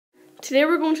Today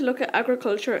we're going to look at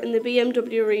agriculture in the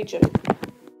BMW region.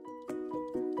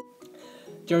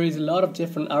 There is a lot of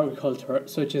different agriculture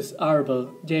such as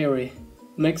arable, dairy,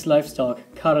 mixed livestock,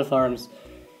 cattle farms,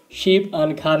 sheep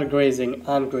and cattle grazing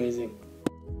and grazing.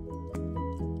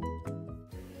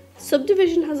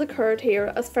 Subdivision has occurred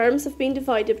here as farms have been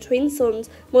divided between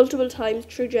sons multiple times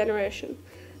through generation.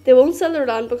 They won't sell their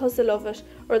land because they love it,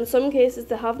 or in some cases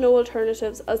they have no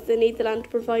alternatives as they need the land to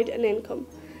provide an income.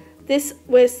 This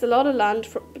wastes a lot of land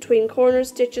between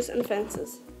corners, ditches and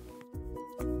fences.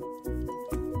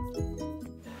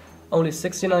 Only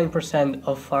 69%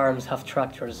 of farms have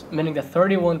tractors, meaning that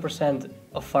 31%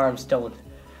 of farms don't.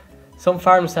 Some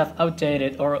farms have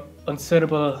outdated or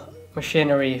unsuitable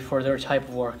machinery for their type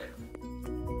of work.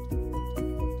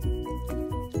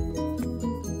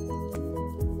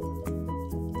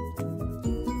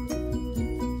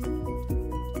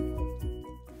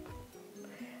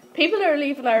 People are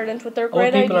leaving Ireland with their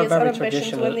great ideas and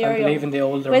ambitions when they are young.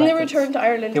 When they return to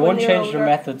Ireland, they won't change their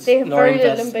methods they have nor very little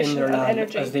invest in ambition their and land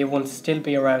energy. as they won't still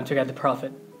be around to get the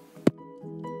profit.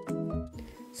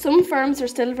 Some farms are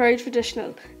still very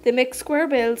traditional. They make square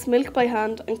bales, milk by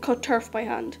hand and cut turf by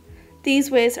hand.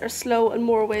 These ways are slow and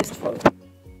more wasteful.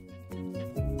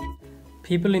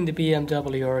 People in the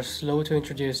BMW are slow to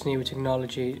introduce new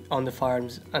technology on the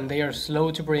farms, and they are slow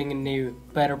to bring in new,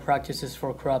 better practices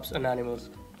for crops and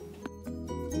animals.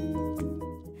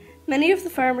 Many of the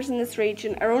farmers in this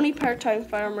region are only part-time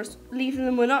farmers, leaving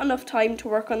them with not enough time to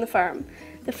work on the farm.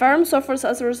 The farm suffers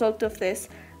as a result of this,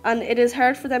 and it is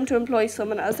hard for them to employ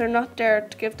someone as they're not there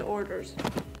to give the orders.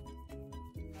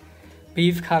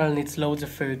 Beef cattle needs loads of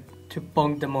food to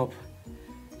bunk them up,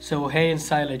 so hay and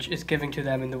silage is given to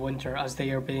them in the winter as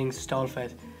they are being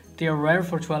stall-fed. They are rare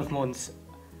for 12 months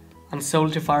and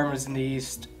sold to farmers in the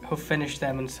east who finish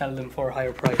them and sell them for a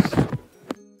higher price.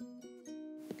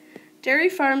 Dairy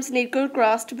farms need good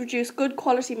grass to produce good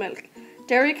quality milk.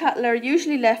 Dairy cattle are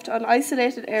usually left on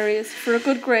isolated areas for a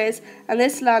good graze, and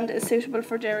this land is suitable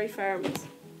for dairy farms.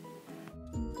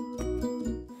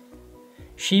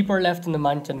 Sheep are left in the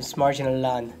mountainous marginal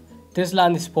land. This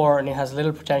land is poor and it has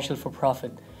little potential for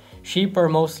profit. Sheep are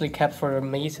mostly kept for their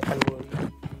meat and wool.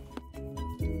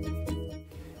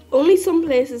 Only some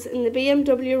places in the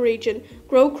BMW region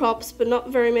grow crops, but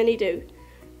not very many do.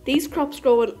 These crops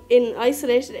grow in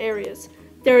isolated areas.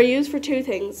 They are used for two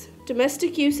things: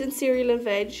 domestic use in cereal and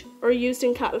veg, or used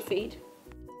in cattle feed.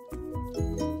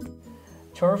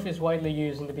 Turf is widely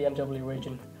used in the BMW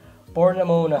region. Born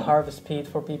Amona harvests peat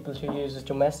for people to use as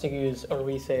domestic use or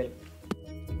resale.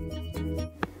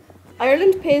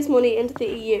 Ireland pays money into the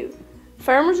EU.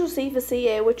 Farmers receive a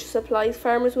CA which supplies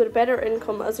farmers with a better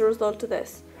income as a result of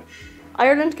this.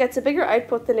 Ireland gets a bigger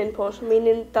output than input,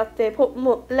 meaning that they put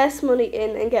less money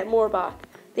in and get more back.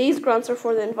 These grants are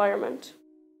for the environment.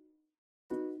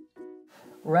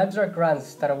 REBs are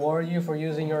grants that award you for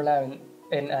using your land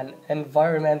in an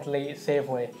environmentally safe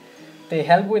way. They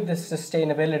help with the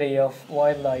sustainability of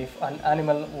wildlife and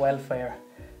animal welfare.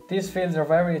 These fields are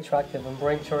very attractive and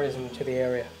bring tourism to the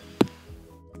area.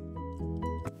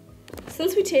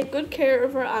 Since we take good care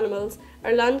of our animals,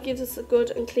 our land gives us a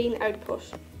good and clean output.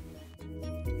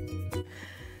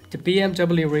 The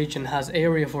BMW region has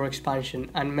area for expansion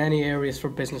and many areas for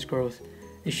business growth.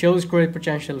 It shows great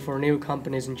potential for new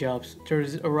companies and jobs. There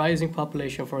is a rising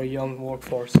population for a young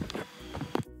workforce.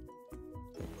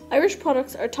 Irish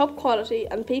products are top quality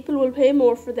and people will pay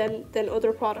more for them than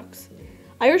other products.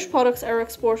 Irish products are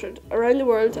exported around the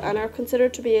world and are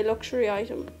considered to be a luxury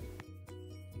item.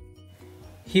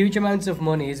 Huge amounts of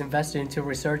money is invested into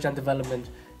research and development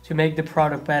to make the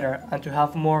product better and to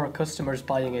have more customers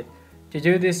buying it. They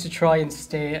do this to try and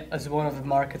stay as one of the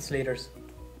market's leaders.